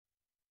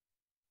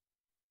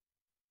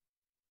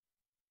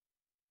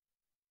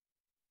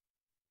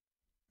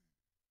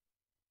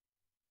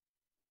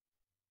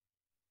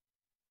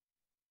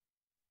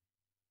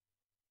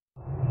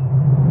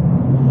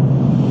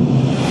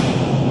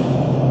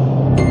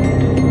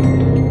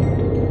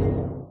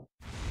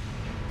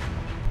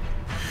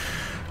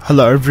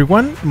Hello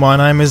everyone, my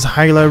name is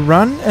Halo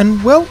Run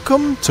and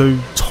welcome to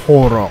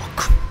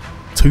Turok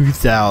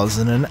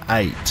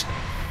 2008.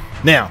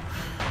 Now,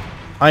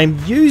 I'm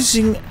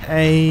using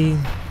a,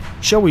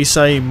 shall we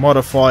say,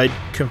 modified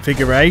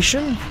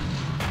configuration.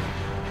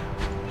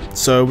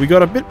 So we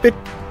got a bit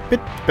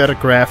better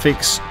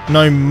graphics,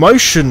 no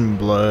motion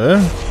blur.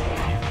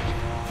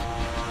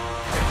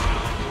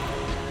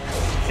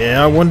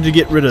 Yeah, I wanted to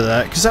get rid of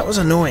that because that was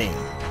annoying.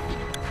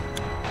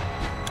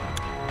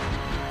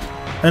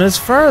 And as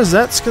far as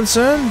that's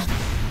concerned,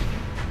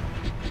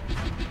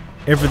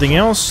 everything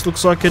else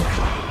looks like it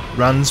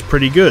runs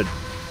pretty good.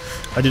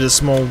 I did a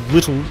small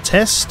little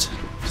test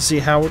to see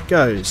how it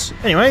goes.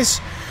 Anyways,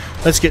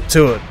 let's get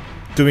to it.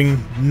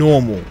 Doing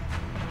normal.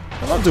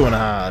 I'm not doing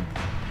hard.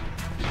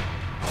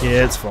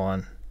 Yeah, it's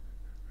fine.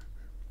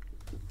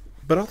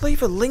 But I'll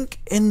leave a link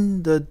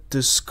in the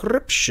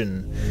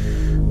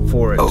description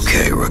for it.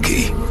 Okay,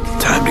 rookie.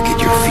 Time to get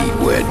your feet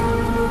wet.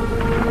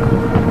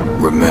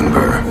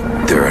 Remember,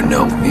 there are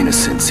no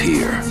innocents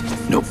here.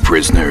 No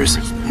prisoners,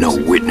 no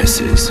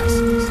witnesses.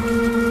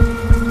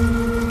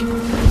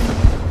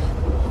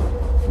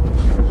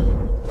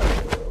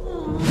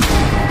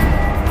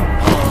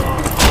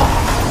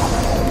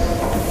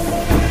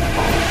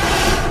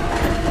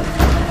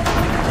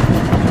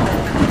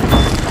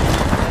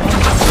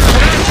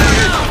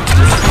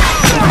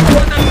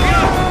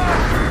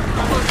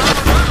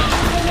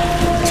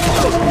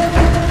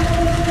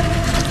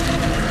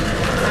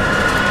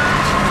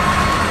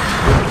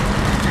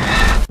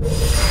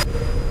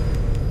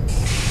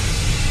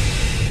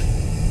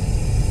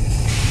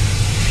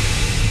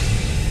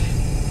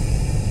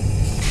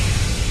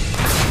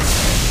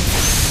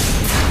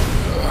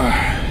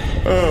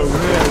 Oh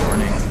man.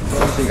 Morning.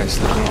 I think I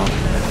slept wrong.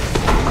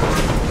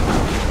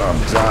 I'm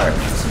tired.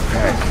 Some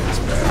pancakes,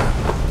 man.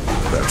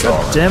 That's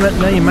all. God damn it,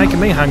 now you're making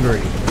me hungry.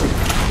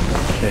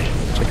 Hey,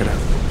 check it out.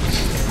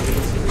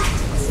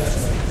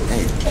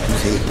 Hey,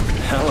 who's he?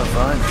 Hella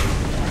fun.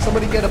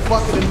 Somebody get a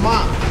bucket and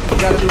mop. We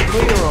got a new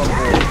cleaner on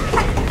board.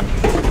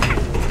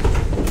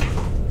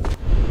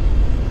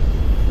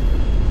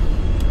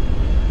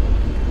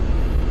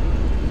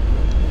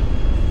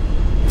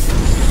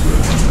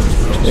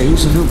 Hey,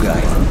 who's the new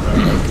guy? I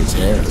like his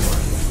hair.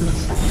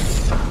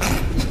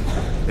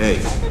 Hey,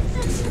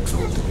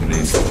 your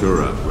name's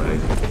Turok, right?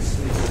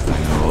 I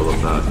know all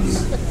about you.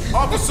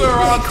 Officer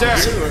on deck!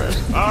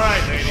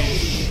 Alright,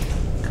 ladies.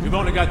 We've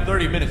only got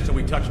 30 minutes till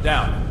we touch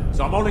down,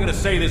 so I'm only gonna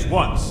say this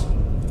once.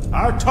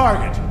 Our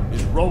target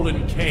is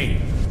Roland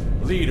Kane,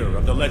 leader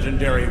of the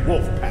legendary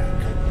Wolf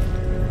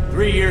Pack.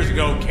 3 years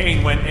ago,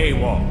 Kane went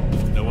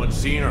AWOL. No one's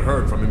seen or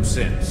heard from him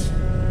since.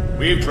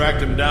 We've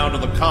tracked him down to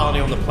the colony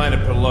on the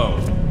planet below.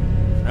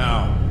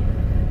 Now,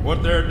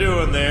 what they're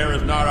doing there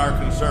is not our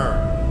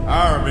concern.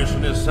 Our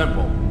mission is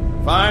simple.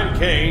 Find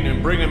Kane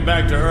and bring him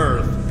back to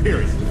Earth,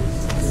 period.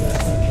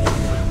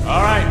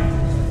 Alright.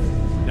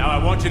 Now I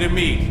want you to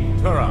meet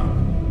Turok.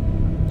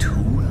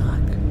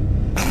 Turok?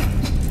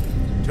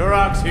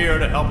 Turok's here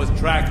to help us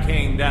track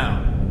Kane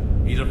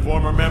down. He's a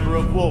former member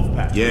of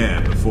Wolfpack.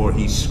 Yeah, before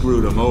he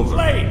screwed him over.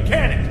 Slade,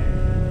 can it?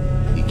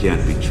 He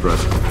can't be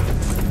trusted.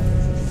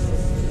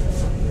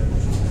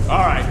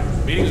 Alright,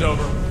 meeting's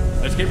over.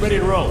 Let's get ready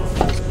to roll.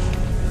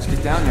 Let's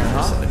get down there,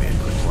 huh?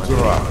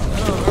 Turok.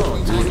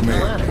 You with me?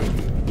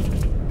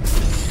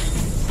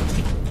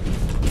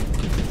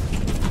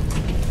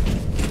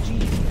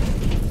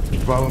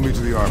 Follow me to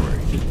the armory.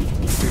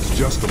 It's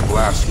just a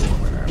blast door,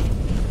 man.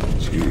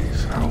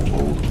 Jeez, how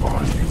old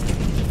are you?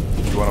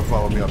 You want to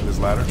follow me up this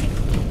ladder?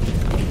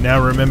 Now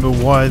remember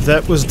why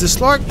that was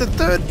disliked the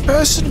third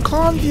person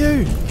climb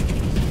view.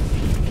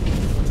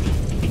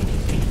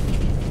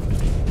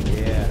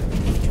 Yeah.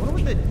 I wonder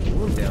what they're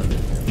doing down there.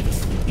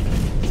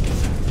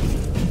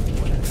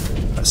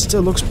 That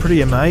still looks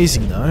pretty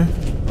amazing though.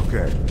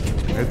 Okay,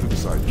 head to the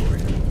side door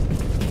here.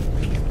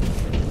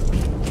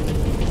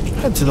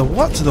 Head to the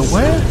what? To the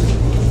where?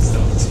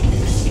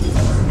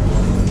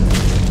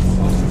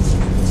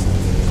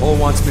 Cole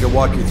wants me to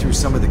walk you through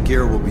some of the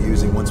gear we'll be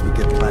using once we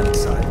get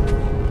planetside.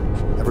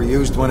 Ever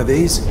used one of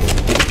these?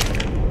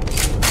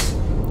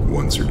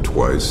 Once or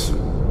twice.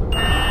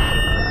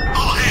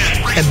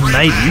 And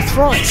maybe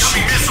thrice.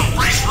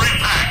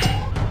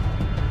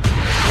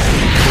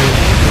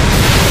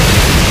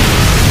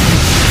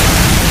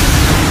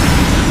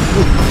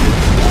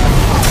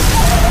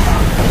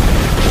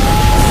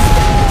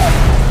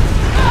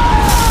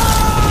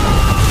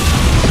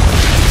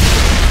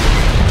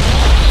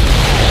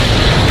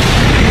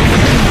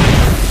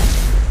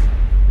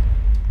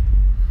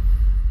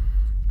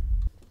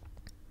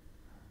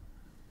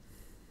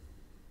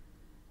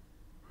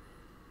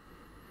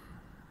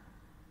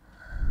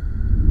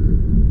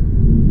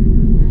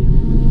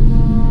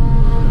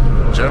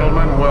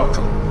 Gentlemen,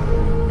 welcome.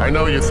 I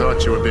know you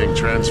thought you were being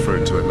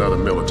transferred to another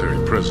military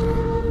prison,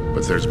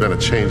 but there's been a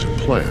change of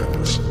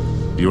plans.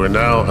 You are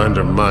now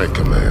under my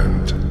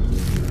command.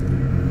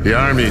 The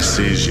Army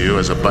sees you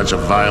as a bunch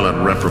of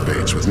violent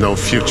reprobates with no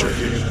future.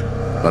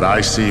 but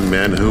I see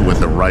men who, with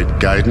the right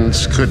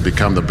guidance, could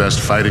become the best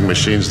fighting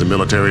machines the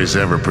military's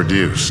ever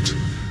produced.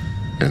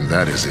 And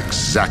that is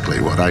exactly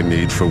what I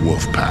need for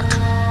Wolfpack.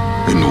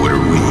 And what are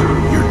we,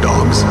 your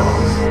dogs?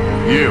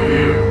 You,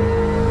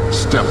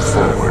 step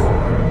forward.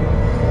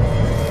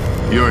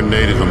 You're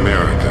Native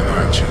American,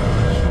 aren't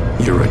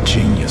you? You're a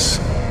genius.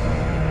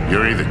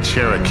 You're either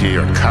Cherokee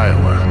or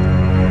Kiowa.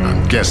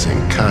 I'm guessing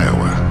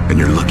Kiowa. And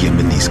you're lucky I'm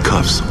in these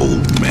cuffs,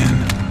 old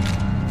man.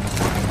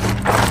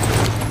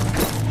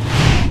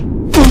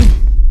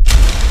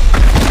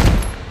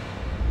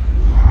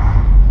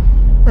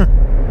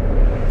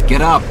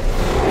 Get up!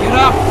 Get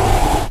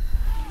up!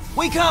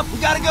 Wake up!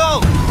 We gotta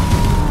go!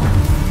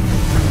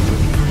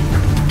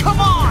 Come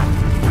on!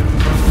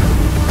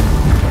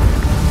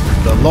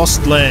 The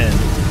Lost Land.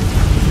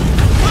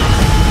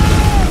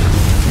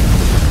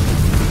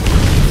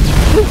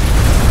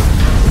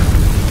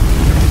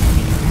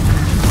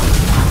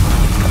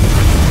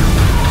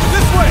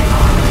 This way!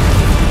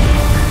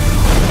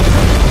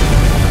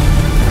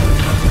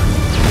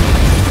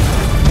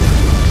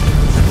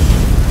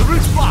 The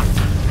route's blocked.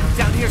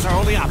 Down here's our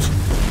only option.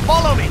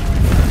 Follow me!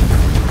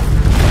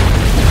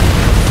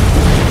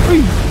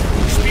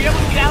 You should be able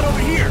to get out over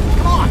here.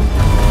 Come on!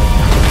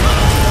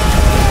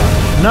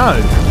 No.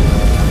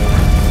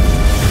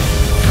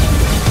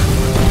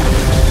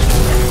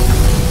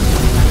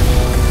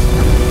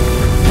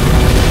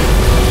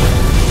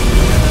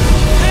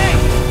 Hey!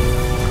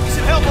 Need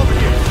some help over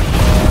here.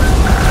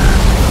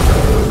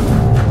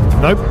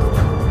 Nope.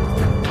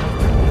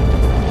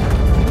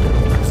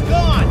 It's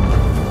gone.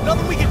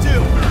 Nothing we can do.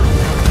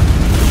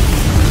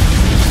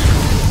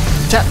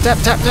 Tap, tap,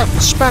 tap, tap.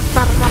 Spat,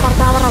 bat, bat, bat,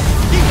 bat, bat.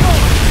 Keep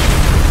going.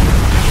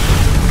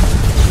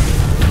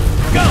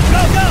 Go,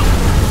 go, go!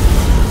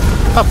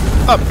 Up,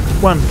 up.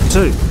 1,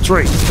 2,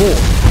 3, 4.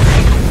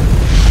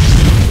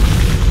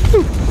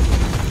 Woo.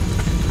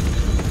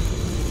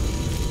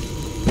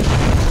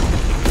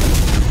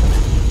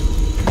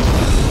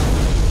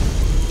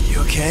 You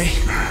okay?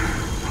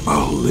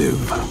 I'll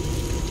live.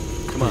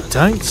 Come on.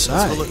 Don't say.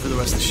 Let's go look for the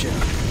rest of the ship.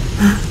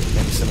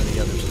 Maybe some of the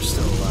others are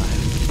still alive.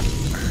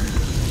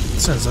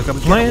 Sounds like a We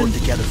gotta plan. work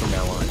together from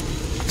now on.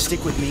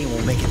 Stick with me and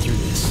we'll make it through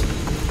this.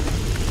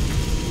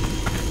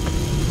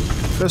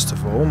 First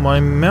of all, my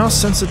mouse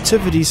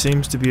sensitivity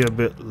seems to be a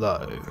bit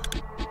low.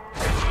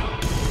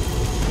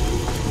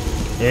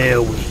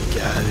 There we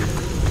go.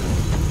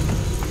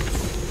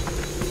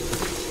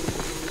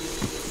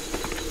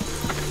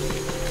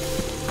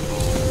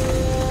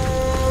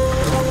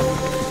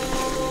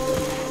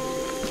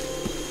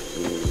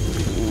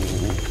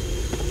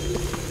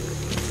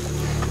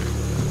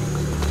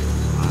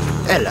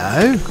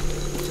 Hello.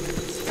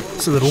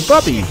 It's a little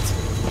puppy.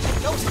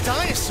 That was a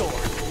dinosaur.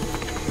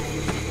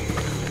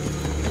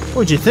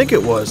 What'd you think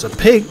it was? A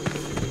pig?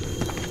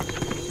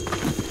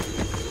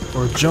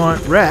 Or a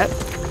giant rat?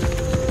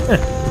 Heh.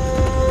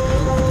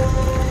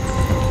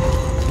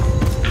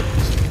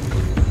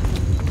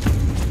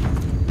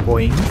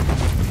 Boing.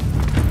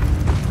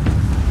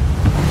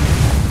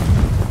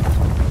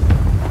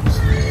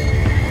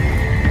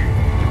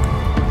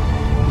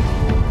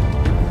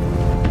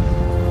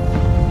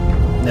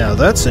 Now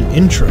that's an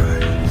intro.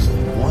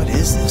 What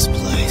is this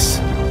place?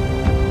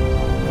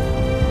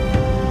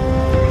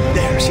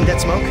 There, see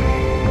that smoke?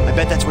 I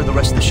bet that's where the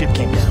rest of the ship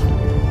came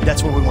down.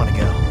 That's where we want to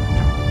go.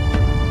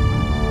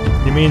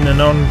 You mean the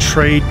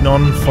non-trade,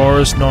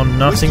 non-forest,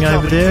 non-nothing Whiskey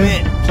over Company,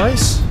 there come in.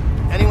 place?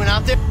 Anyone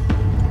out there?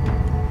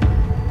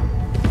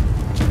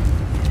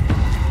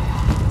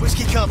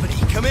 Whiskey Company,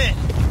 come in.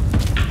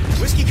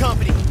 Whiskey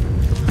Company.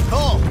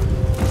 Cole.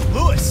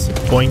 Lewis.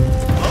 Boing,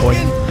 boing,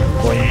 Logan.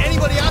 boing.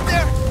 Anybody out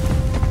there?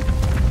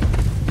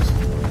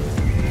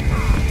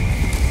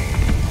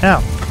 Ow.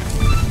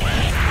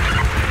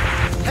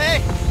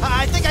 Hey,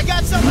 I think I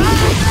got some.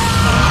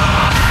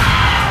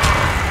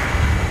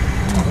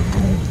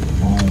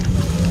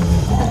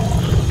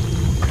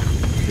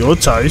 You're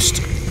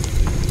toast.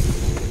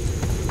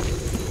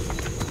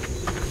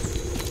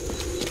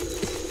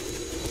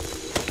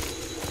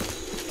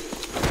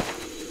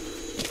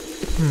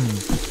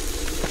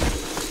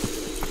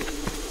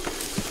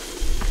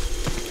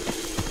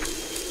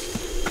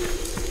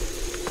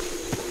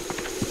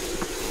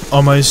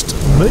 Almost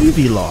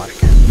movie-like.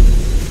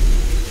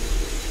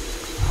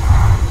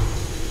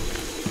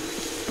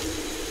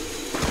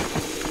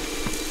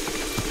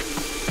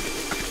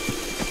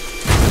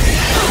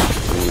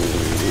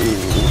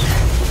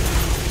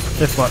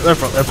 Left, right,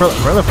 left, right, left, right,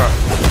 left, right, left,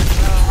 right.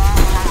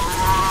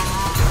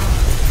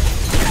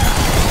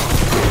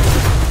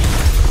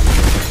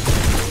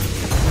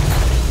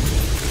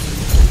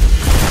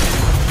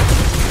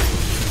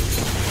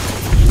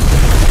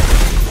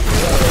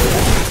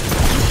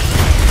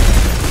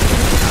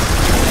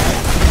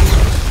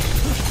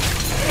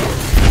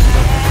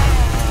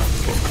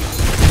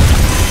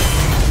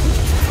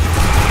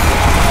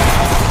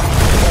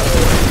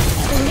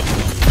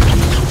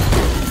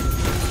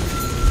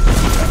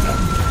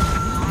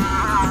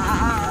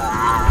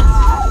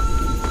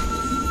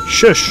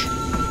 Shush.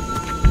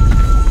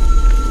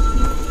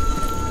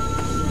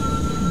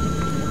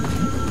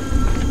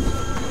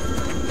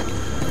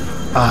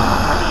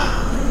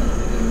 Ah,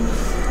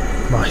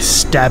 my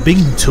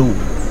stabbing tool.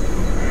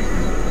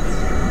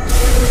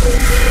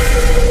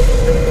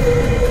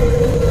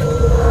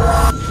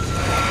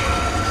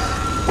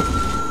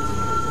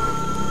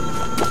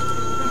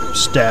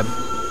 Stab.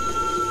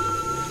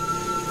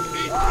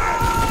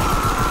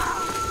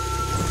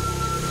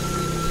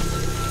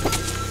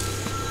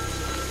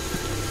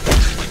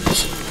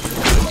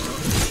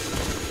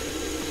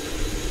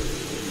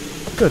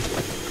 Good.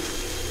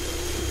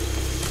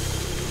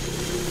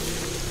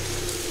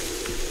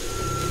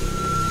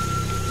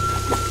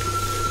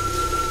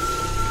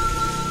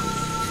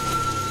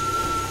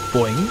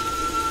 Boing.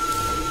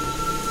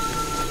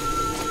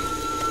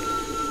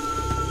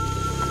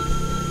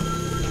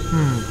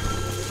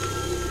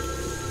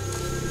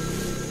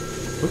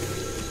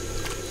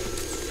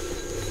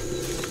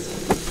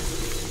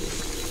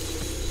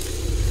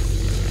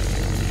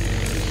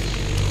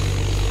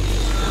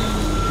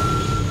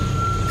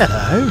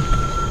 Hello.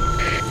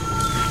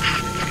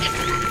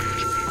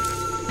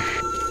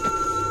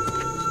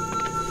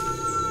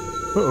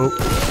 Uh-oh.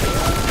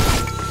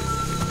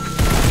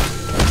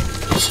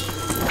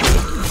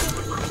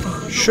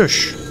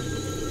 Shush.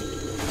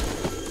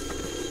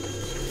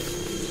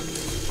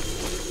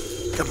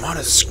 I might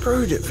have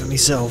screwed it for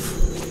myself.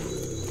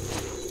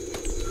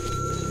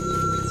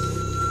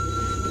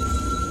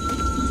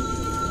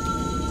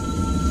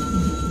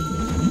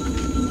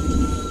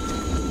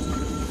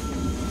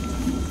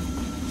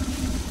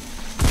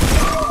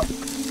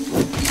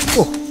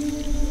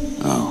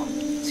 Oh,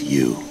 it's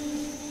you.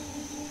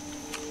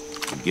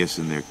 I'm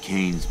guessing they're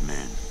Kane's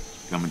men,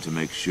 coming to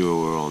make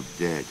sure we're all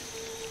dead.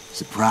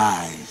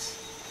 Surprise!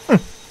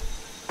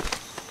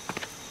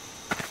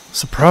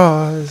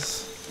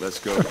 Surprise! Let's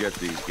go get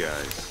these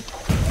guys.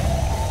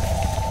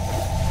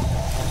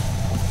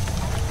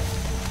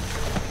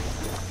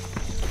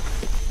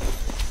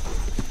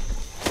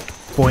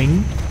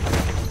 Boing.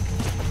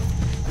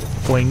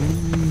 Boing,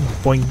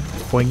 boing,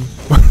 boing.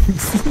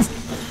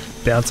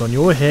 Bounce on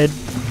your head.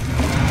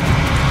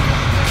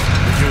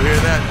 Did you hear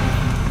that?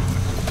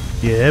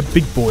 Yeah,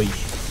 big boy.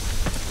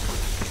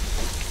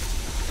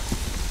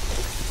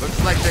 Looks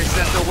like they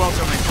sent the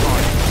welcoming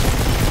party.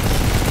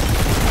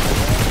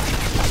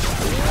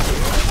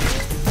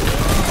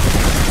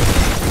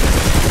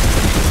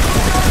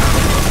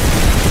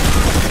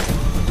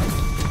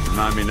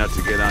 Remind me not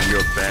to get on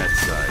your bad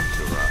side,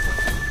 Turok.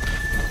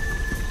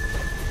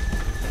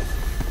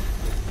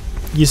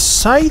 You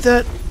say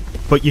that,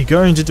 but you're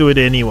going to do it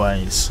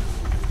anyways.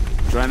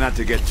 Try not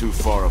to get too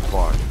far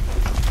apart.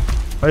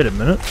 Wait a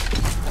minute.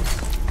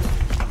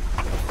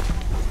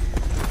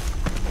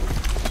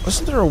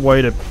 Wasn't there a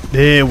way to...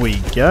 There we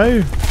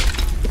go.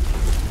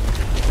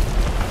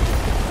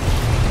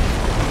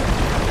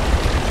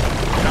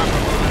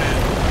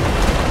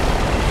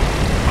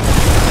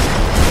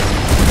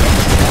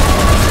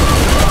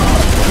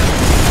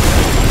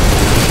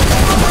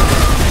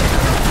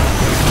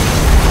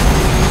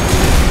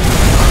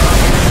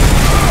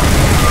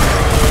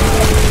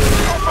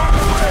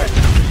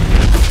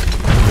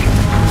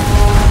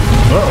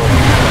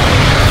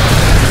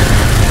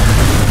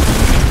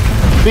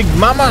 Big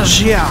Mama's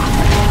here.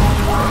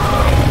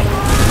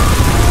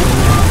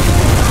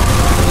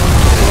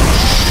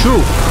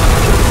 Shoot.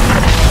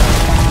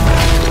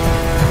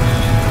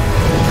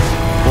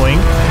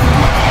 Boing.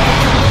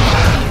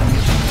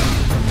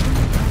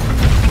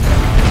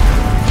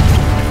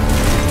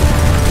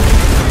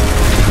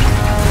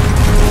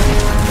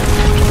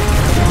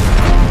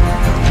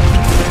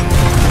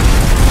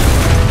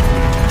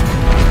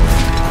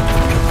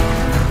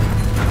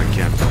 I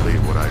can't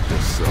believe what I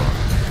just saw.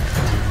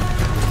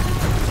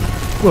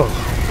 Well,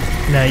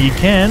 now you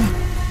can.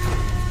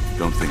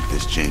 Don't think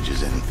this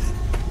changes anything.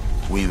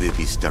 We may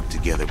be stuck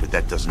together, but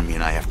that doesn't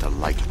mean I have to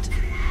like it.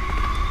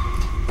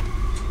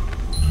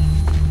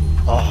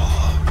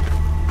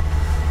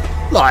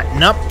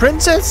 Lighten up,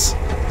 princess.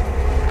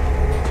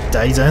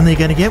 Day's only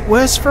going to get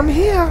worse from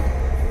here.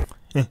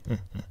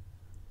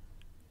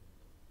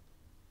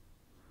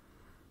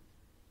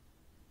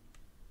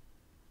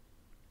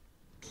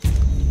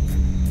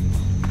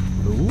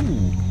 Ooh.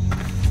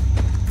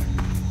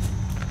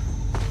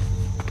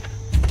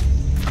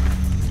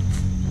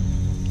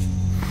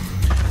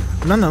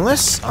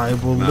 Nonetheless, I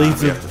will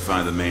leave We the have to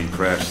find the main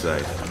crash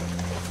site.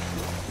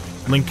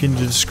 link in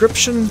the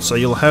description so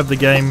you'll have the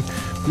game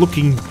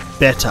looking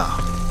better.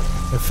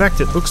 In fact,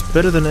 it looks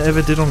better than it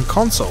ever did on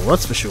console,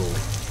 that's for sure.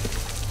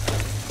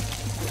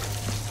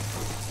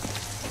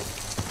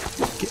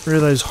 Get rid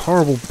of those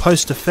horrible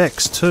post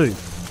effects too.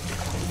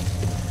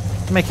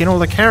 Making all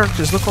the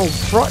characters look all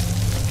bright.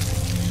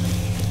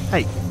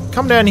 Hey,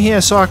 come down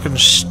here so I can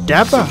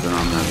stab her. Something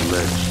on that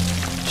ledge.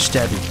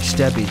 Stabby,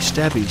 stabby,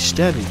 stabby,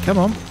 stabby. Come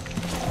on.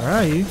 Where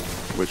are you?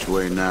 Which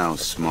way now,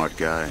 smart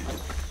guy?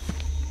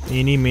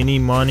 Eeny, meeny,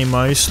 miny,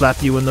 mo,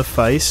 slap you in the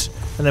face,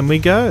 and then we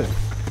go.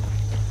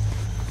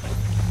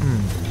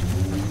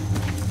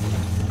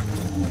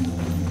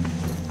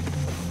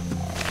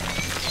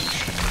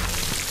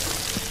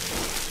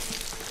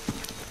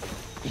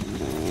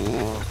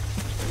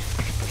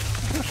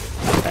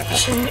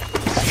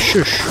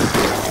 Shush.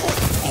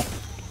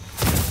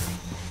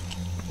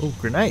 Oh,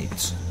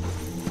 grenades.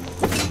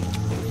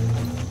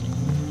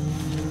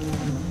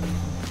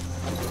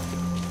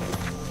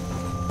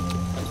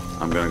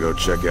 I'm gonna go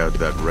check out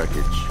that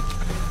wreckage.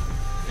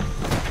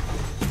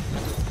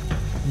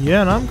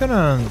 Yeah, and I'm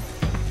gonna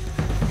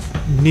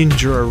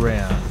ninja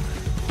around.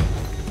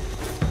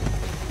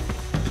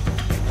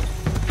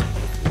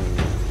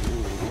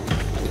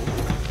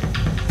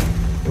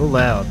 Real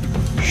loud.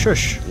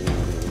 Shush.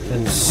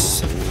 And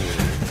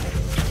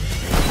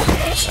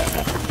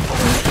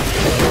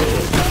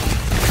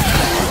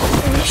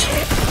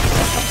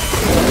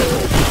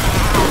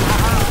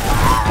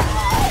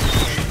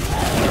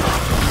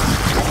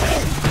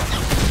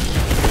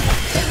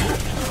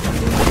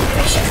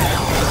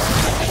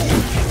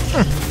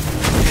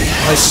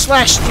I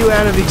slashed you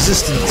out of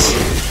existence.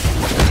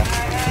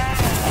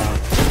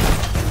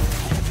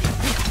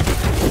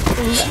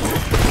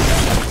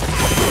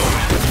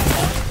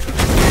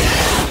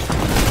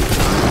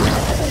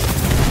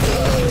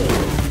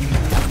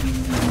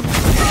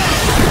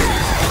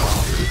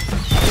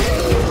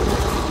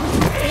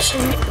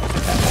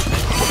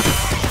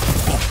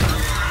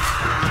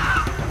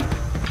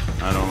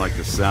 I don't like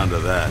the sound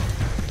of that.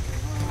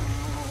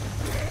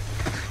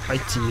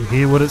 Wait till you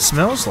hear what it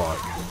smells like.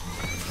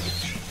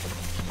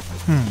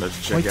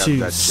 Let's check Wait out till you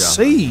that shop.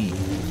 see.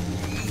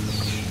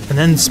 And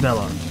then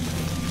smell it.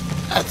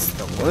 That's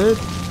the word.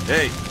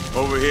 Hey,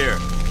 over here.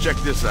 Check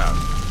this out.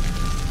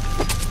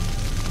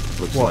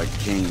 Looks What? like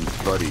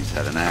Kane's buddies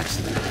had an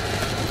accident.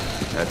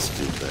 That's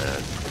too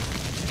bad.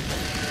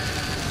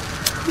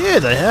 Yeah,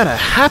 they had a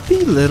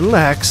happy little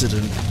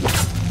accident.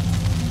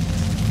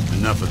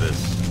 Enough of this.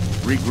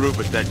 Regroup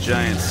at that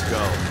giant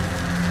skull.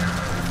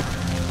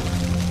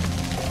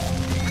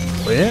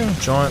 Where?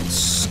 Giant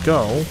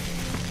skull.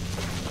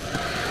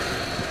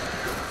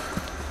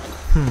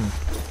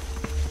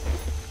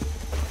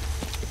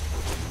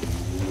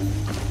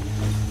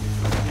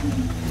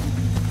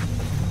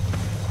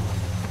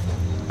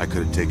 I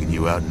could have taken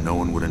you out and no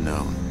one would have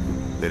known.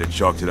 They'd have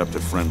chalked it up to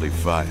friendly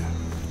fire.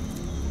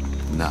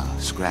 Nah,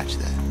 scratch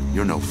that.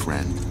 You're no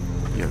friend.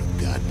 You're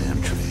a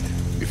goddamn traitor.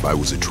 If I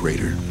was a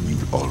traitor,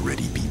 you'd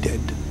already be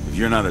dead. If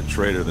you're not a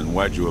traitor, then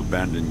why'd you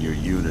abandon your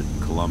unit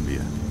in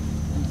Colombia?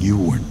 You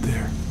weren't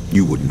there.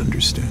 You wouldn't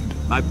understand.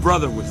 My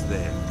brother was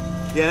there.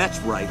 Yeah, that's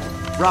right.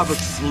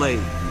 Robert's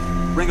slave.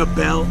 Ring a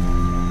bell?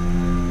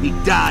 He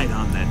died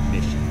on that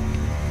mission.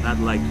 Not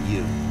like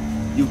you.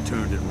 You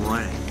turned and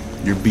ran.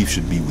 Your beef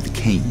should be with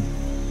Kane.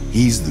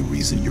 He's the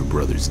reason your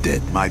brother's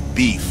dead. My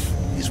beef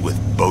is with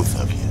both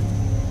of you.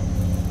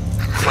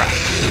 Crap.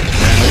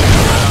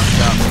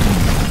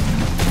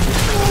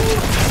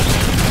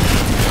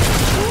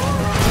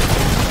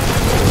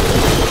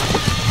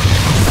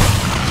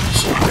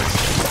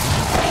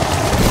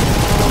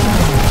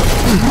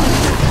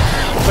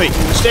 Wait,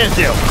 stand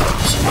still.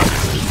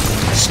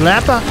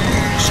 Slapper,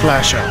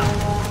 slasher.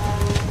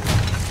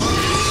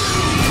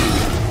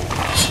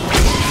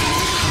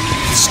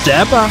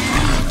 Stabber.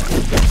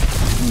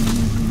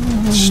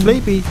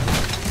 Sleepy.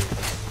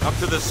 Up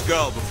to the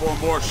skull before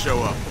more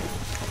show up.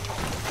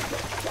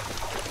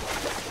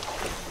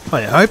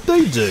 I hope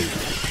they do.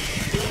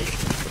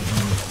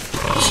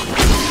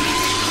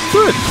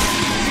 Good.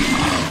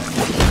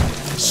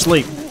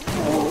 Sleep.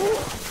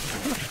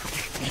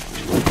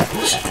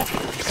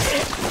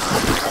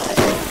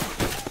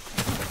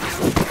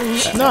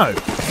 No.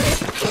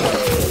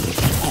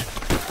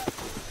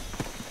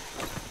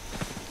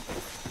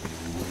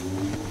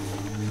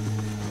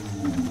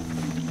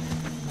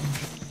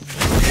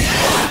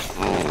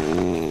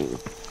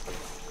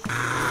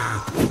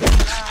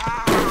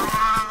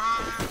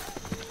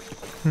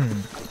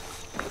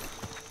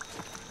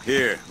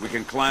 Here, we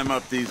can climb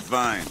up these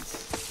vines.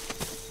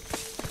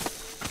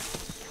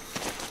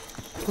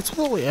 What's with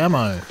all the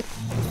ammo?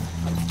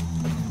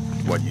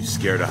 What, you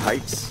scared of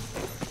heights?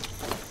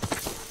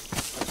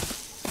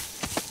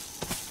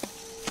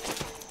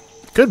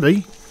 Could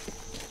be.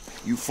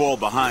 You fall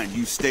behind,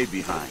 you stay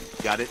behind.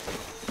 Got it?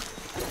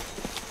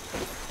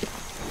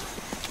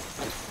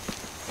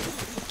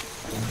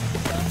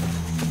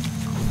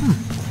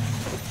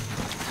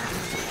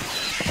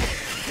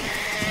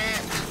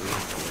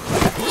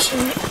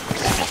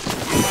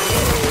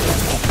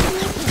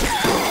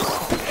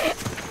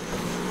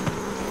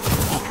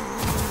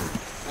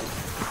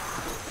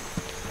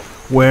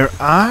 Where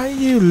are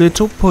you,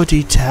 little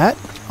putty tat?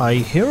 I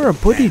hear a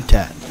putty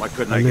tat. Why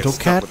couldn't A I get little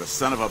stuck cat? with a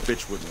son of a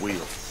bitch with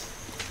wheels?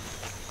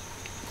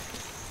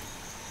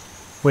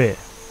 Where?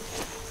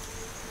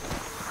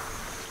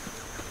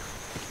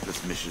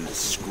 This mission is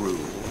screwed.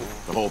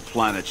 The whole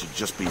planet should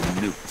just be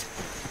nuked.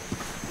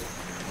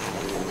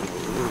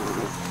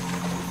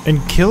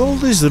 And kill all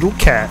these little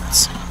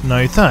cats.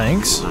 No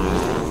thanks.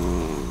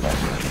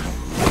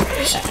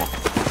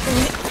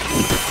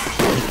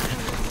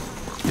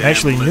 I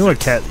actually knew a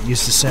cat that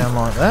used to sound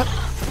like that.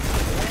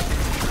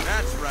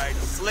 That's right.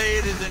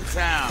 Slade is in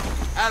town.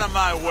 Out of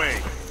my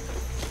way.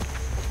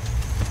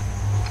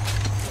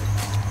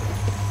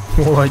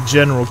 More like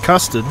General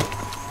Custard.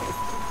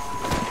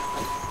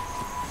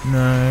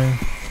 No,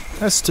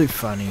 that's too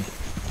funny.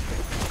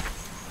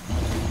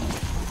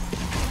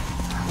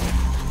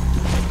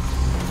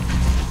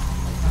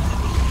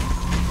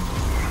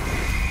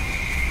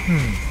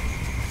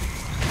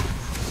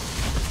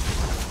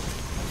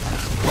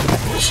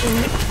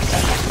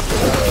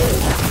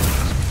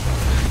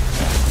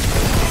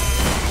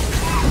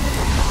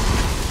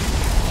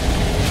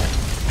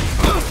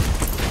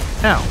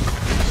 Ow.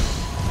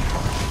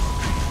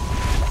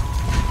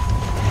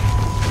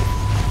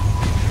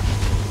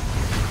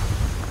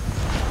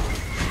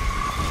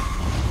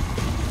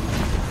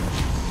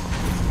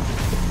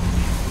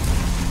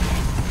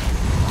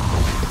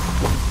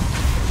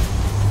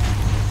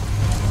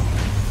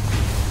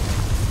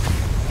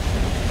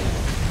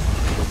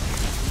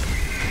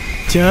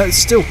 You know, it's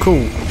still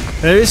cool.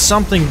 There is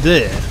something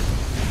there. I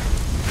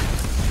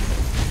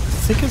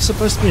think it's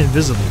supposed to be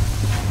invisible.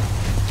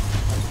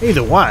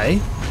 Either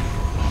way,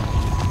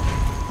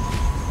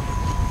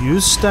 you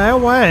stay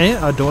away.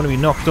 I don't want to be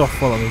knocked off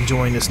while I'm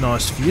enjoying this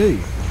nice view.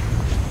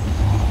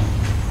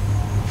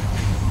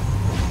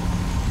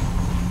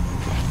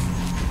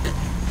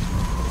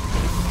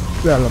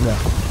 Blah, blah, blah.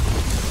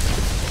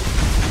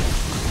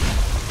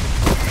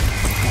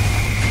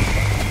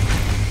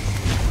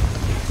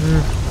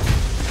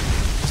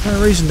 There's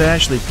no reason to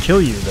actually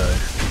kill you, though.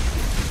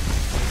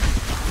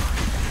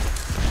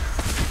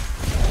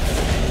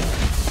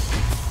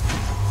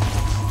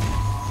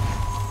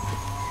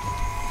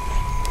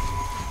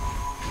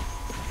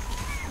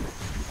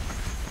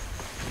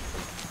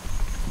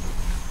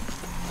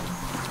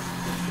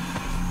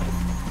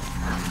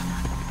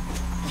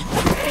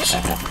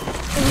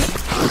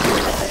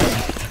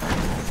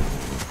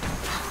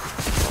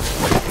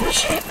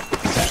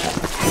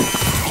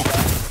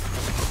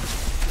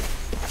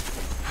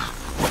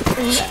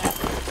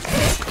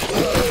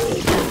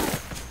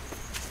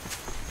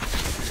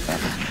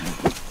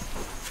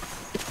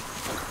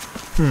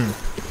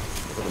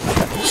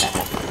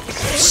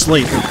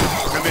 Sleep.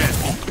 Come in.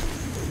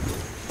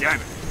 Damn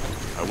it.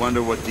 I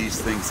wonder what these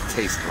things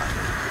taste like.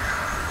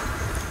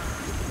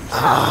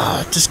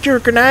 Just give a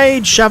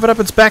grenade, shove it up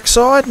its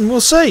backside, and we'll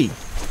see.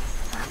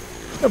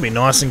 It'll be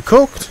nice and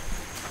cooked.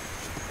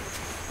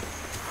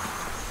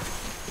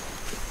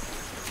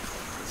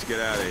 Let's get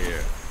out of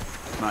here.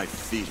 My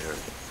feet hurt.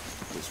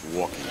 This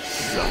walking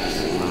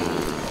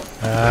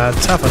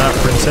sucks. Toughen up,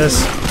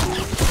 princess.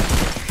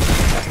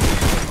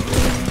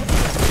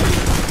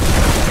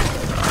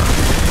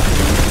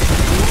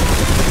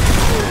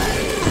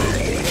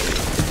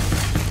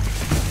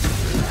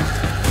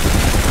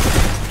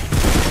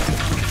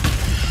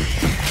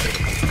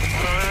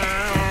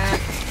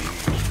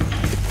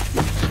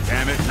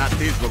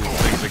 These little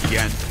things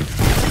again.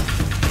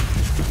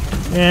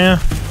 Yeah,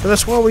 but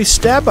that's why we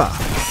stab her.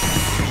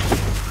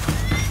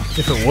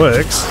 If it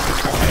works.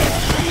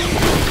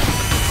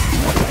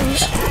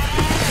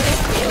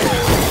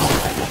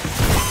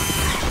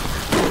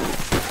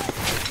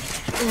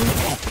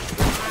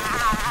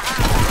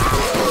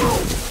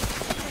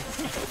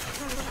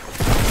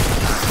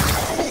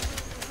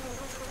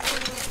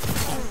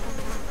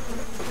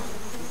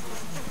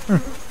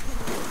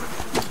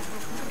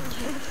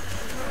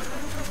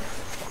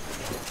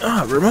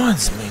 Oh, it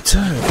reminds me too.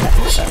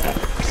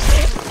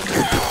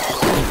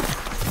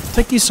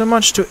 Thank you so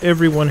much to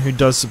everyone who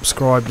does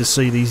subscribe to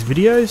see these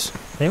videos.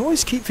 I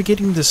always keep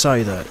forgetting to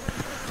say that.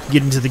 You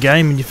get into the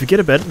game and you forget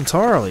about it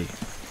entirely.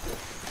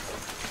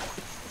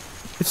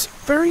 It's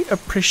very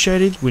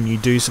appreciated when you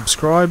do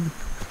subscribe.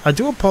 I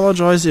do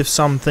apologise if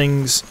some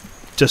things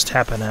just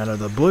happen out of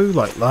the blue,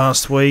 like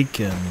last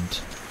week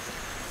and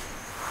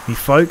me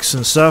folks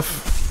and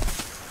stuff.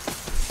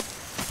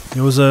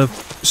 There was a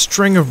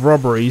string of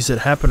robberies that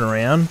happened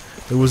around.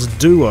 There was a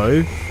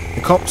duo.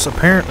 The cops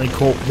apparently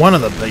caught one of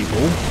the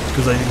people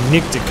because they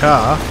nicked a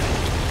car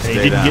and he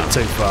didn't get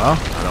too far.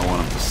 I don't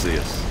want him to see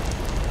us.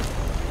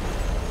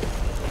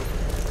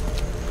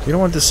 You don't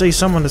want to see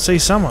someone,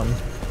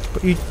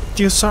 but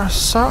you're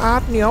so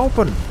out in the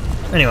open.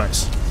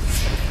 Anyways,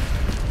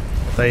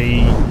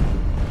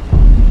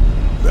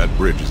 That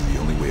bridge is the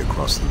only way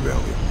across the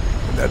valley,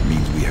 and that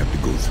means we have to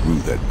go through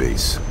that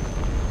base.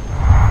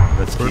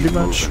 Let's Pretty keep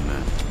much. moving,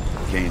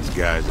 then. Kane's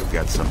guys have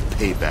got some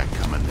payback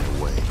coming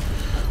their way.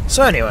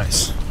 So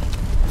anyways,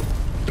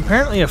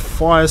 apparently a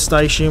fire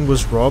station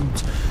was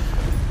robbed.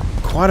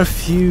 Quite a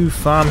few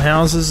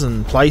farmhouses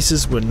and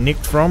places were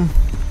nicked from.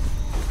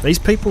 These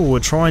people were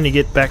trying to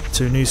get back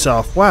to New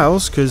South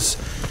Wales because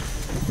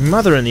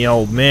Mother and the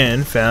old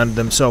man found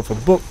themselves a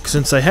book.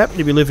 Since they happen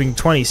to be living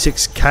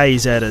 26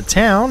 k's out of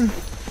town,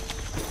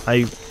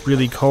 I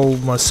really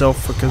hold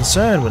myself for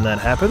concern when that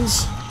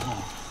happens.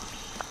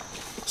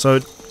 So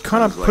it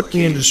kind of put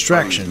me in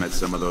distraction. Met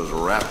some of those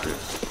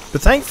raptors.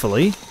 But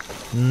thankfully,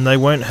 they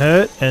weren't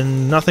hurt,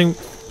 and nothing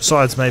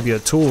besides maybe a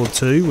tool or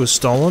two was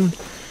stolen.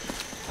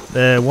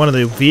 One of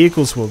the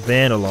vehicles were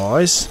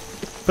vandalised,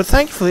 but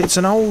thankfully it's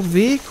an old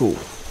vehicle.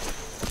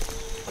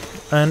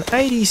 An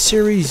 80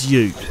 series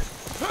ute.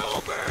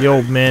 The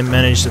old man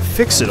managed to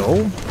fix it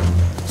all,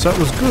 so it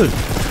was good.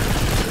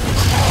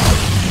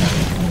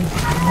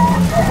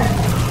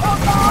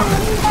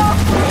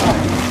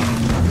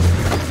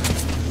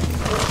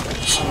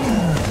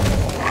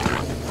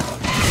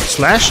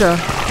 Slasher.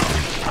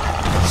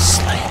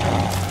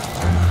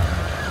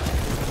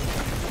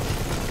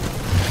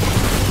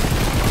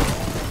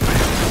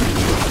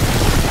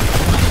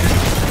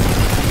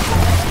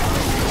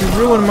 You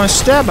ruined my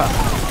stabber.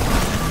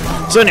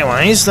 So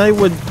anyways,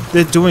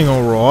 they're doing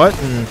alright,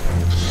 and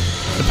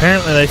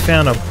apparently they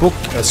found a book,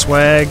 a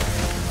swag,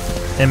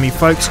 and me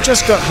folks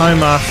just got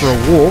home after a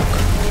walk.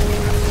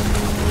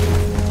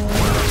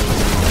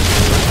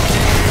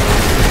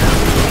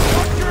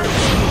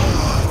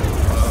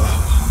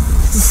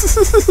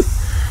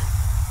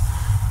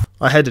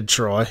 I had to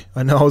try.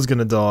 I know I was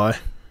gonna die.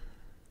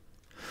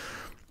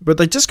 But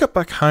they just got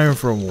back home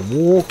from a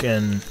walk,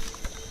 and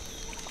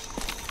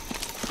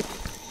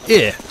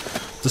yeah,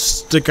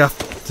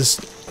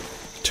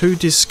 to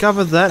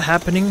discover that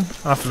happening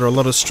after a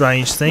lot of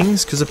strange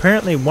things, because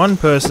apparently one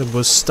person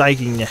was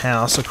staking the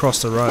house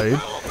across the road.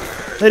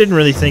 They didn't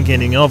really think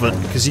anything of it,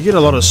 because you get a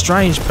lot of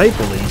strange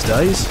people these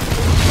days.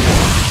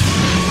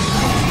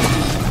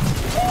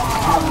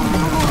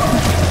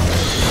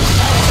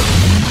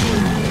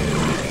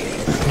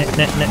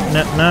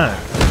 No.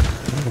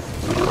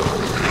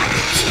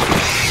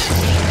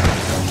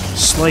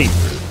 Sleep.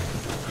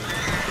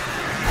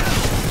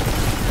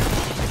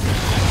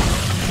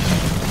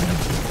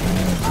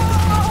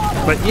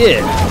 But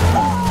yeah,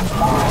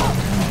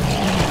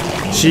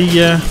 she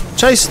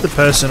chased the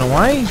person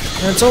away,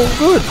 and it's all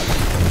good.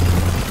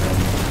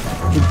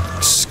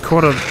 It's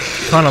kind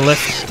of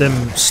left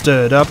them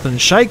stirred up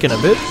and shaken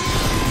a bit.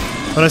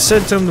 But I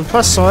said to them, the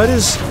plus side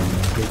is,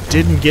 it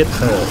didn't get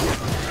hurt.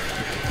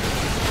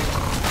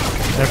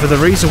 Now for the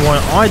reason why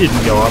I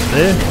didn't go up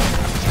there,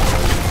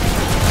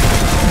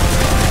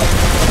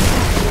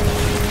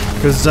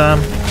 because I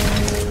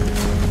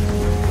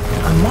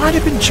might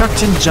have been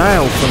chucked in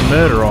jail for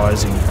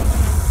murderizing.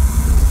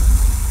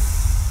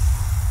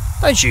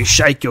 Don't you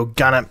shake your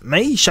gun at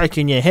me,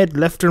 shaking your head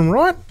left and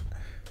right.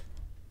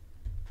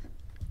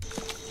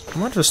 I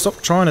might have to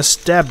stop trying to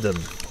stab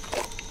them.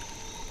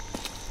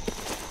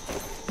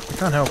 I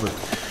can't help it.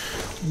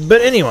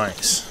 But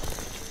anyways,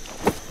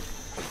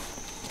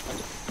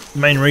 the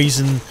main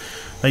reason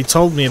they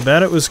told me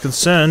about it was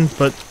concern,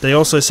 but they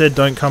also said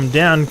don't come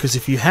down, because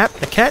if you happen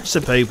to catch the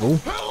people,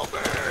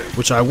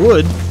 which I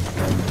would,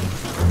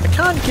 I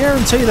can't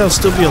guarantee they'll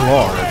still be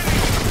alive.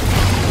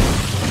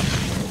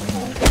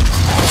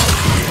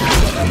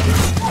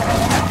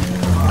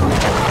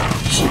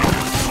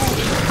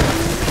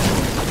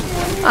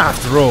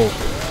 After all,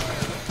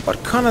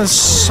 what kind of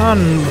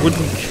son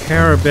wouldn't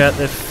care about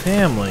their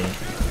family?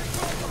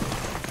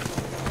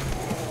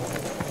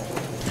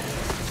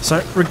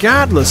 So,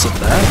 regardless of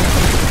that,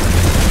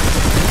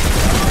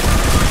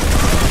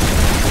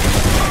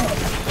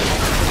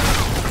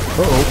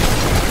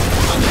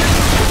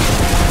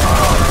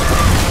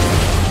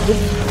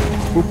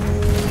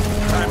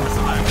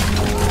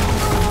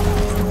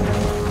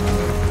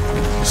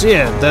 so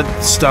yeah,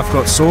 that stuff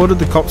got sorted.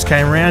 The cops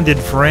came around, did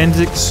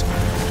forensics,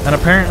 and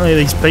apparently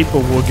these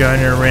people were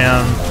going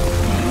around,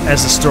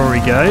 as the story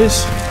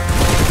goes,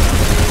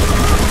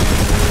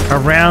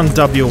 around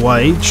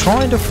WA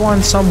trying to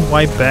find some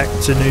way back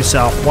to New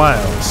South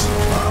Wales.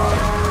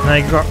 And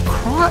they got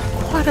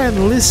quite a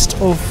list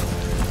of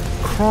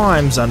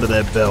crimes under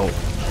their belt.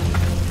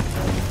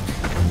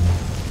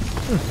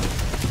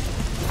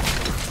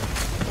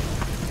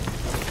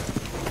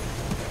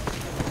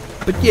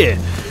 But yeah,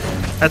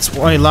 that's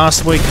why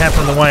last week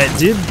happened the way it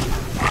did.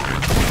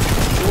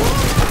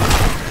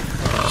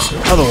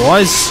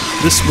 Otherwise,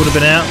 this would have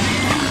been out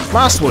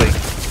last week.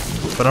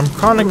 But I'm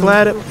kind of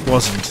glad it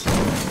wasn't.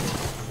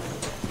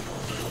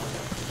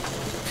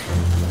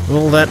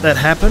 All that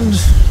happened,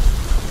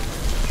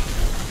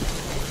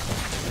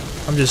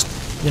 I'm just,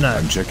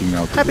 I'm checking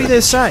out happy they're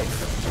safe.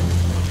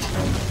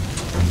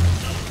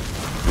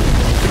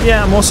 But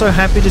yeah, I'm also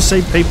happy to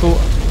see people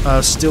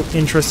are still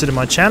interested in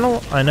my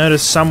channel. I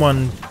noticed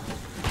someone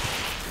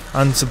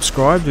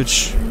unsubscribed,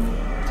 which,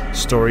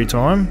 story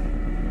time.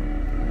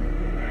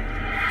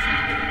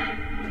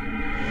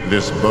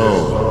 This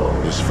bow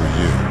is for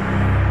you.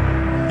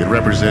 It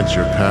represents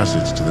your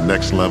passage to the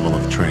next level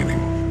of training.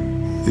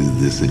 Is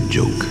this a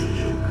joke?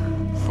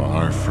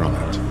 Far from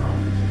it.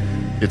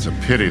 It's a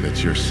pity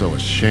that you're so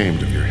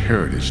ashamed of your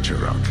heritage,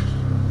 Turok.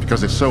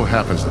 Because it so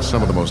happens that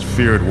some of the most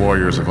feared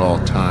warriors of all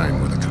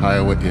time were the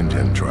Kiowa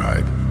Indian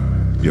tribe,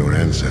 your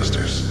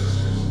ancestors.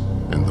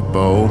 And the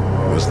bow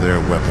was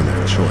their weapon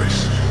of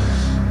choice.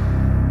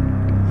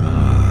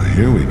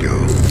 Here we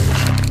go.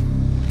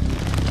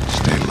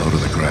 Stay low to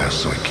the grass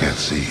so I can't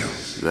see you.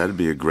 That'd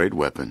be a great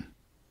weapon.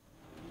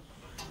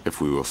 If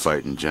we were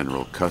fighting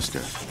General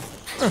Custer.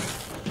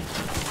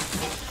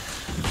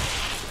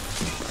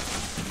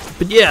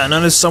 But yeah, I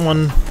noticed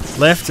someone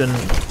left, and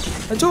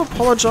I do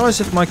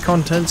apologise if my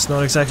content's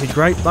not exactly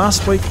great.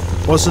 Last week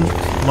wasn't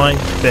my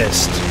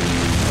best.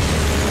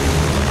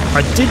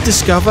 I did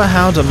discover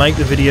how to make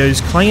the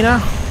videos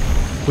cleaner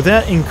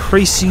without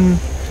increasing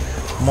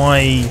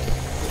my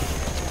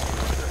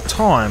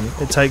time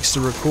it takes to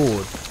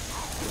record.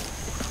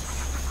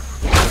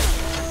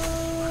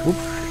 Whoop.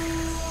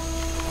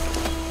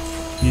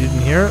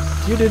 hear it.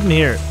 You didn't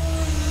hear it.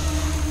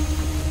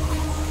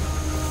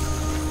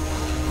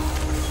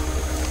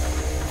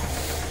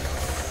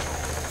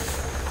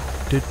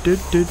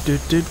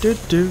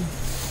 Do.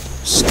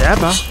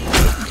 Stabber.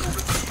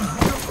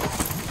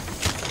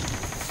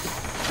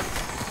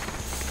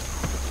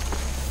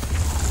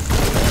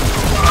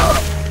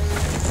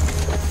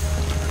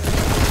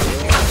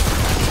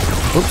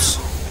 Oops.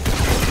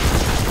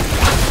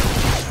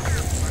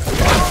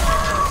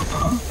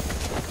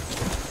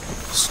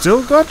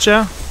 Still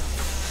gotcha.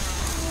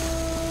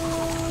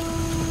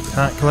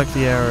 Can't collect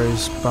the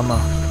arrows. Bummer.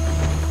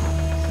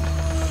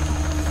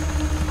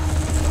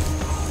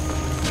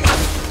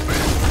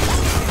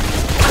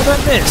 How did I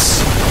miss?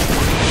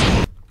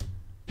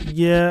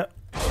 Yeah.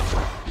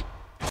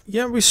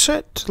 Yeah, we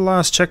set to the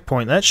last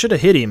checkpoint. That should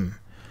have hit him.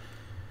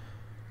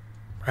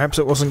 Perhaps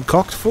it wasn't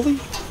cocked fully?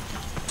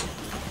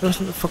 It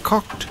wasn't for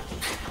cocked.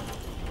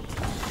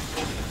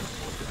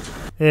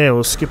 Yeah,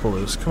 we'll skip all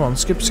this. Come on,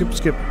 skip.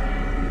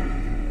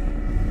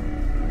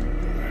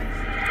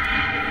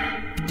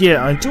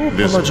 Yeah, I do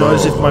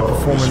apologise if my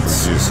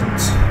performance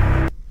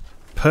isn't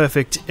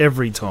perfect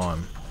every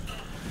time.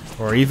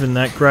 Or even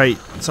that great.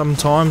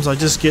 Sometimes I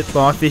just get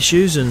life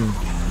issues and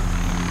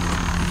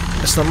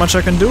there's not much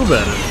I can do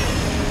about it.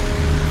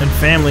 And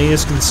family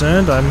is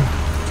concerned, I'm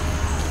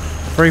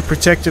very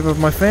protective of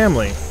my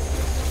family.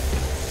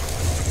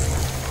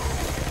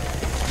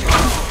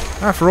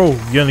 After all,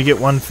 you only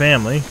get one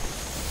family.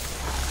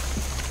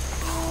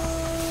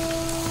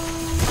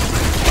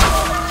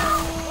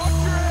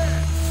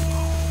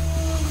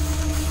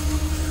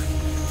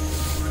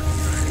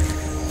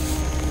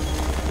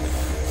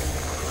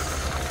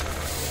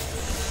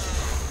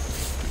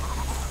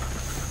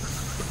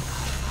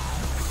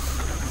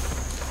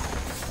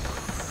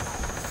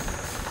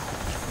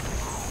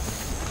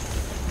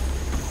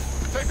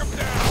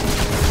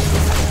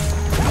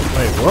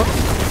 Wait, what?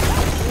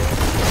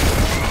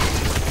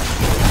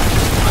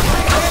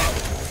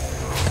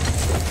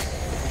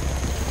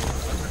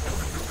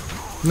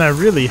 No,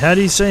 really, how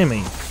do you see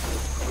me?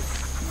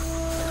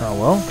 Oh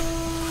well.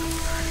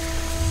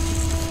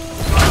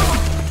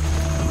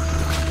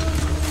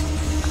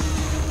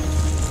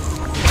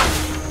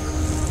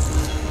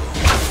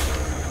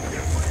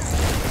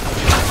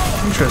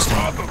 Interesting.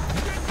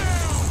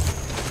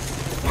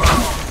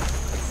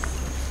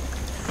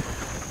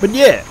 But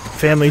yeah,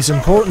 family's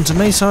important to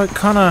me, so it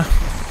kinda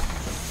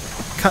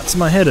cuts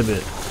my head a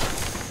bit.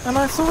 And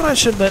I thought I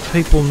should let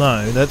people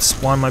know. That's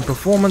why my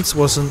performance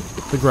wasn't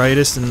the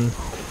greatest in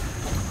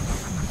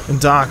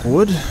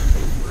Darkwood.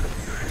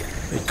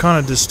 It kind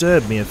of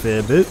disturbed me a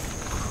fair bit.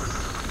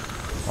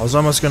 I was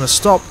almost going to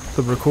stop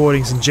the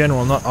recordings in general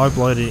and not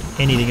upload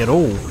anything at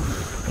all.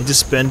 And just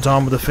spend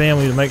time with the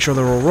family to make sure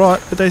they're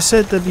alright, but they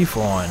said they'd be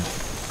fine.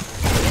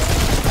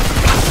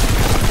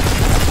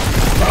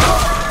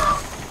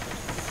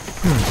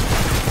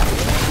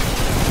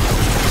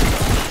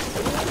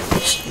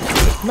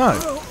 No.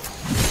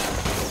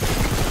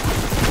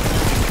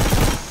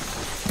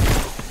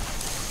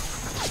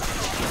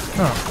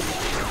 Oh.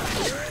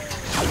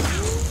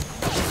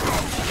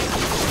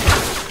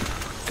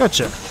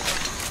 Gotcha.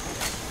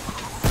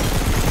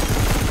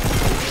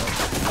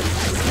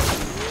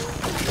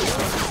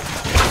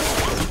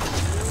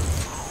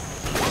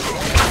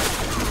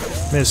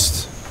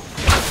 Missed.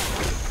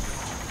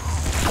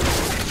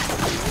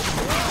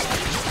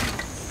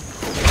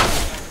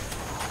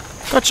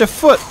 Got your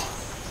foot.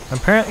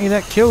 Apparently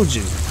that killed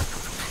you.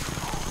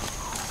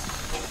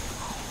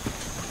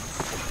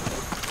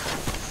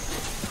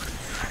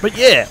 But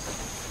yeah,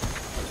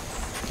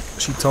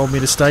 she told me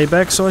to stay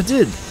back, so I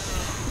did.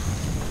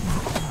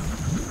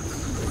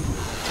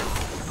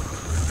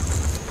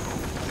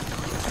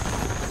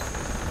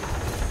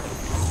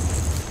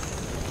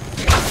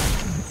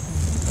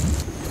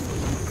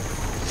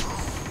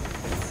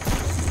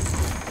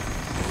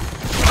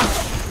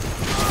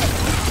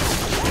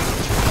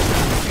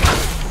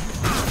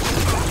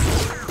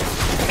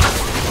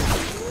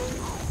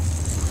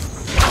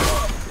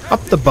 Up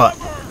the butt.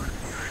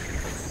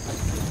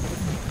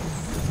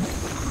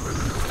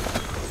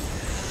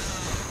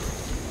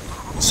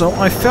 So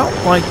I felt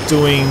like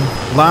doing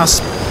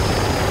Last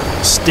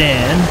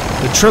Stand,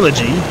 the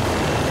trilogy,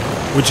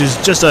 which is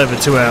just over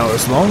 2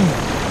 hours long.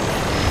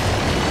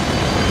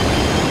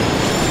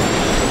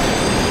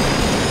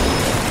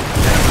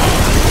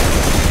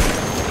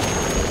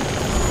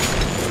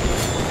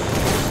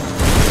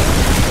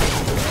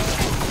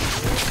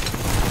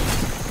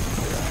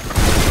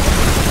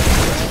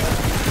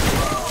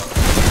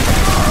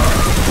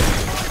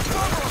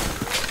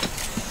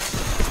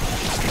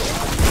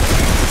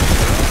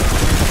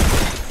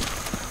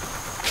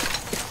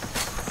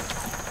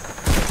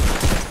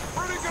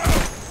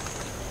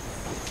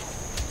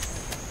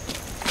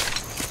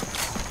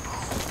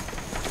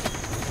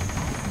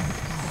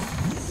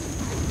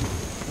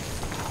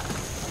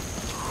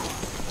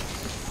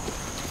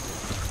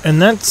 And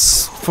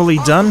that's fully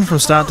done from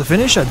start to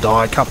finish. I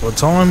die a couple of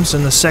times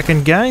in the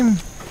second game.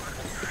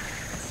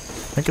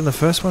 I think in the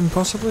first one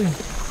possibly.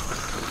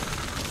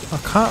 I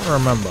can't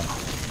remember.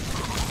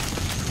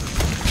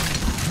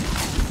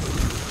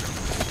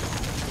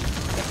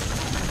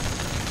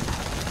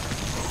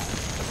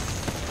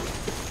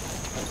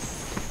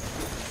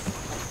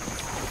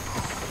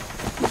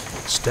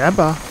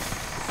 Stabber.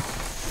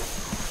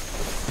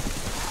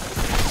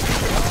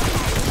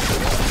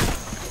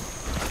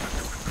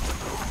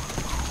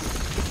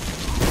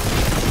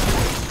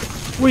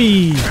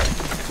 Whee!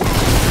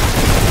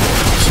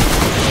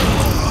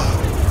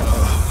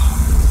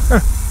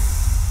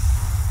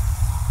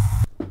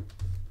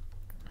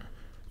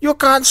 You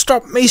can't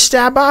stop me,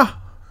 Stabber!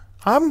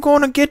 I'm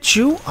gonna get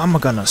you. I'm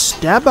gonna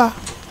stab her.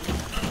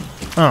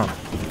 Oh.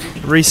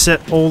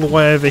 Reset all the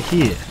way over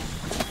here.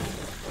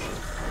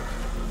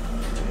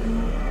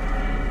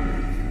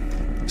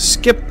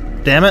 Skip,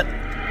 damn it.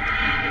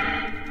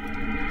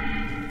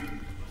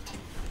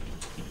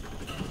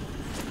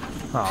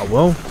 Ah,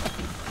 well.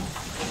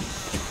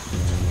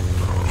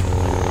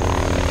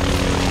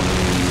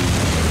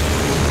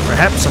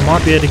 Perhaps I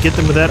might be able to get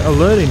them without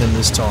alerting them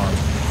this time.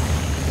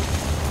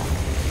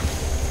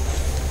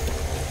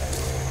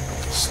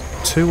 There's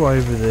two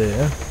over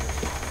there.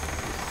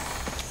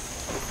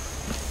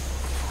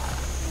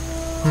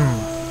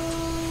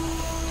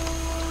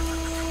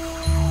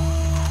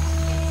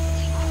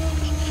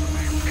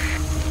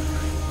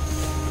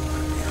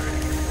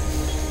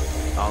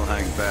 I'll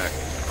hang back.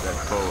 That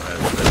bow has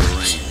better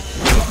range.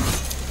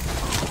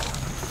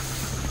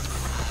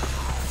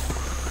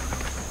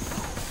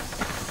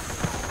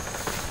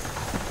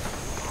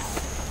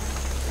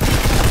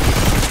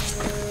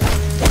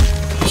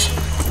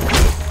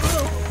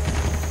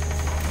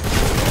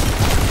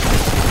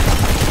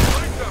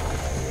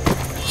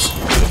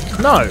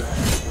 No.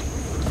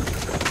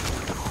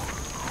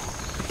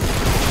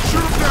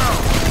 Shoot him down!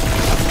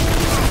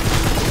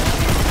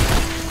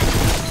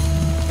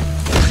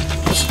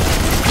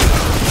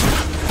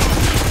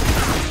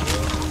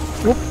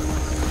 Whoop.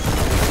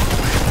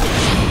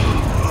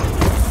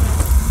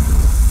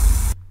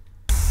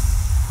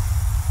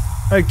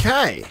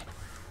 Okay.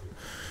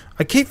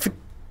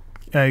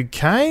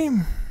 Okay.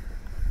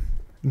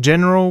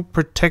 General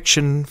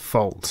protection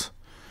fault.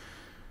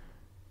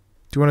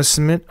 Do you want to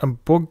submit a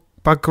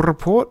bug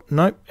report?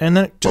 Nope. And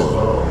then it...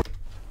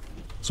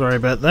 Sorry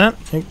about that.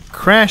 It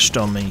crashed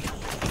on me.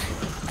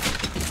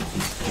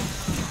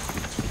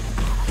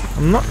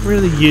 I'm not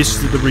really used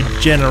to the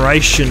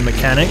regeneration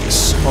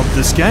mechanics of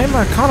this game.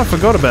 I kind of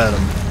forgot about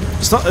them.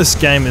 It's not this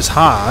game is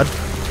hard.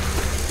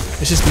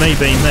 It's just me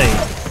being me.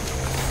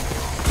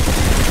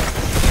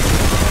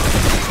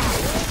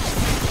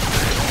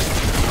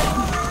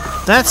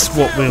 That's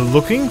what we're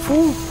looking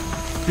for.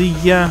 The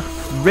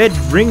red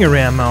ring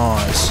around my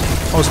eyes.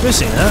 I was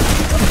missing that.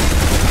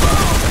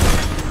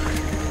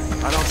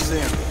 I don't see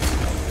him.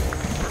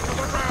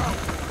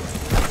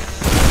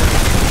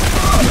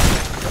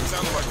 That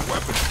sounded like a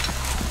weapon.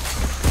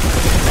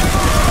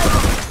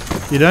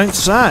 You don't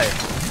say.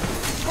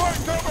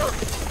 Find cover!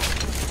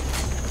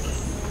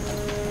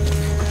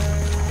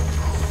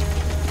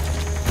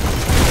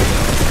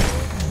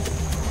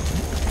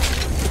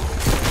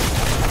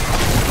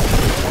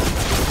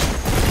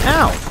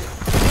 Ow!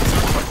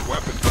 Like a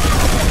weapon.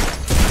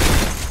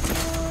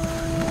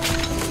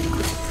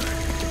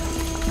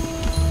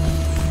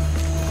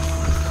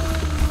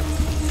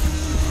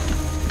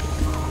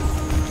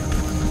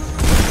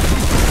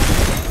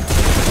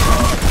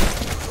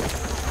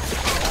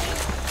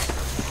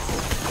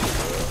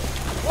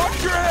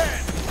 Watch your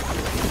head!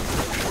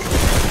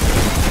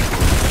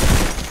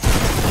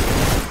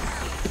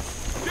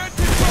 Get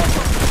to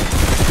cover!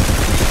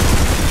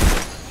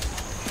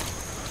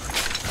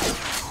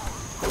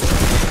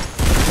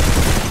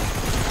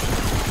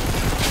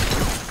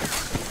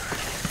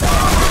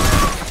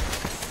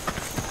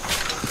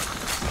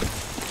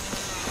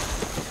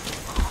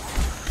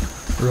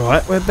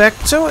 Right, we're back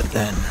to it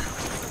then.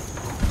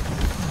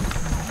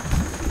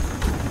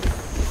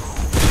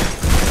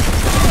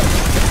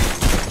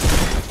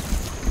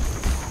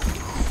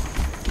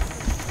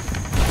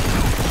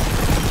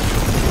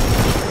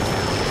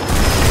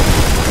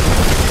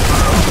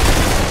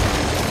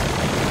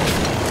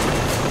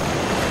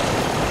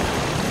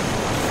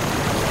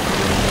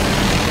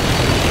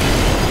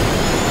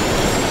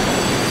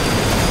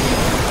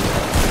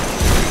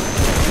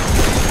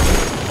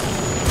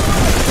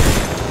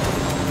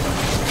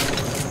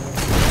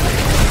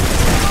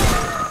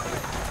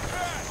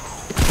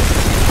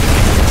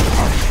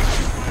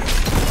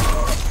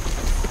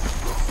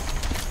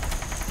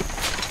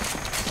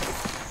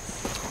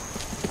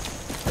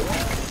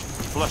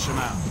 Flush him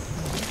out.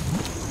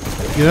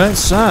 You don't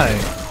say.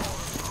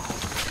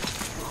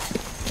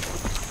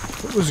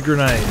 What was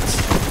grenades?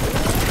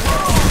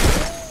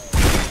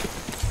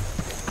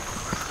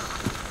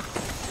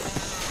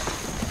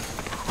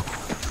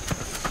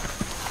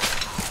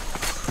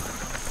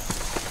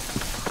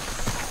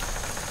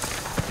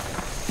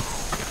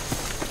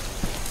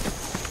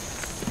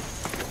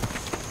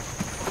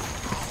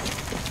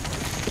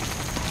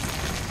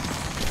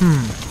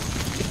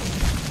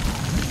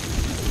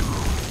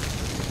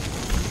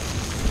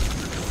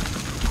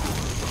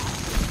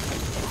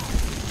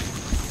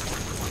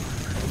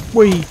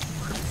 Wee.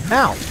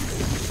 Ow.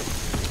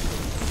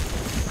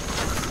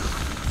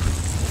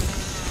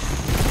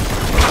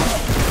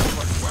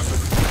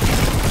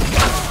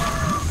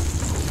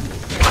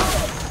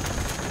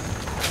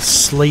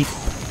 sleep.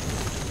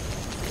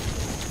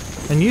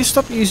 And you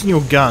stop using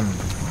your gun.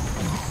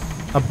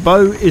 A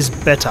bow is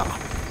better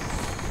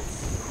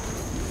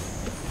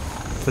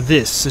for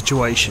this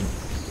situation.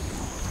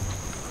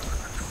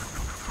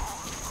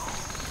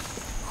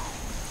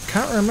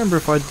 Can't remember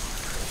if I...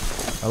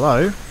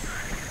 Hello?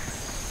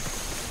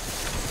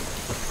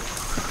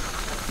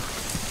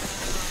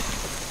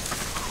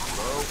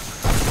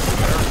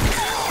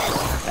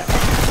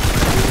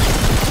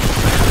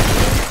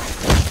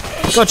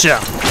 Gotcha!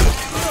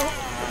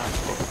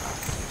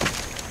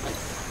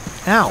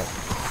 Ow!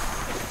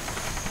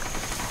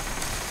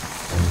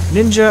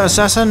 Ninja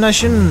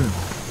assassination!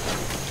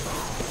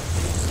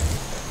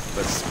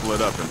 Let's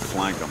split up and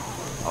flank them.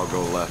 I'll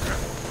go left.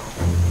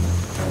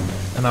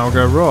 And I'll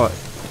go right.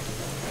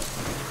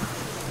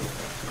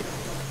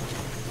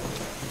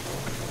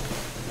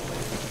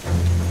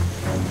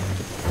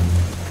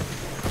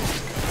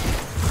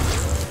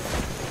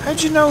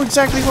 How'd you know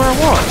exactly where I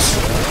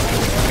was?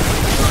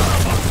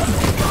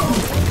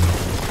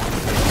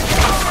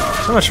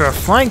 So much for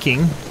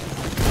flanking.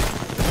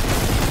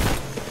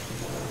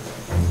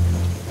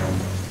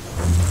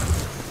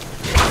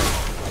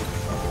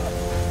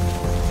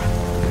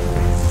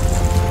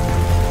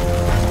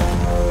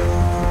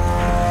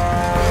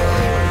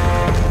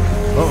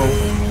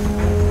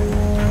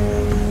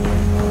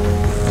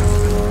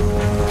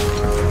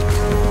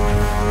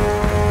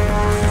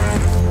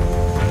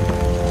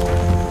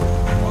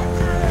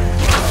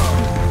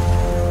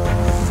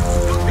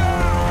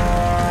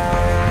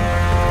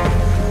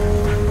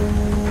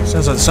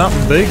 Sounds like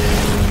something big.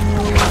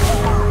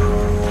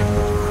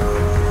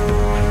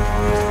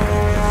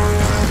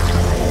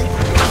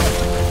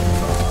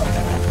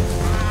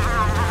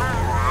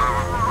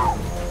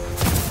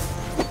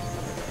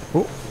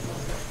 Oh.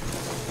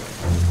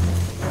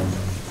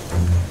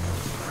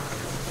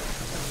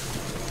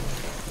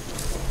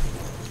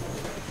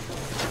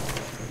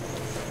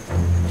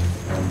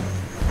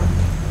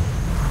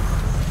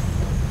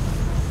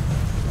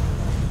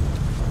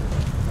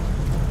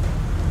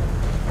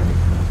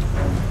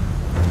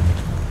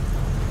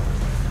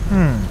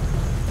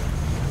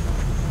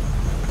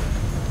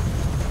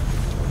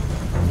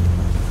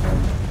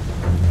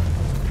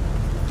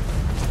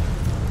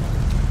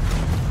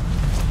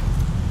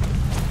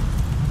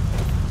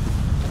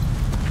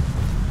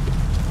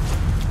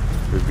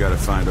 We've got to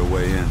find a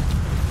way in.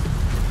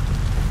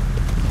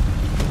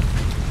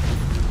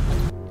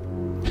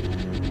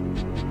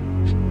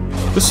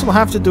 This will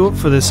have to do it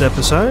for this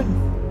episode.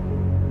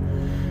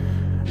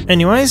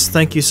 Anyways,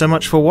 thank you so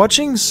much for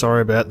watching.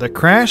 Sorry about the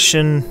crash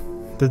and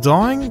the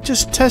dying.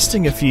 Just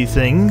testing a few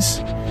things.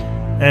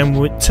 And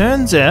it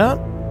turns out,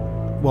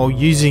 while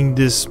using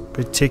this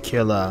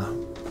particular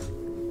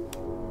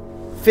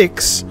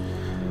fix,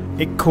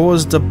 it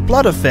caused a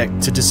blood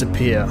effect to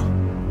disappear.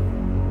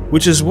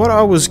 Which is what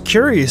I was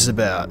curious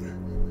about.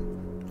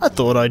 I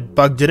thought I'd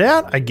bugged it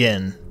out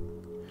again.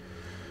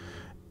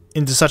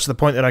 Into such the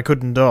point that I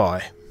couldn't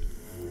die.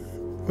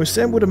 Which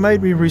then would have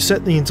made me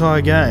reset the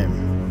entire game.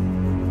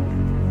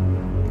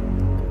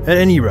 At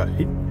any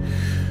rate,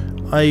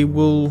 I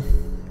will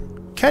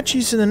catch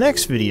you in the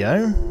next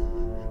video.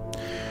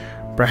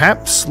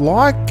 Perhaps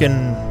like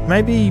and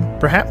maybe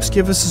perhaps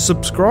give us a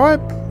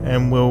subscribe.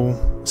 And we'll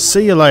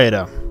see you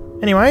later.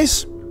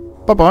 Anyways,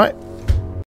 bye bye.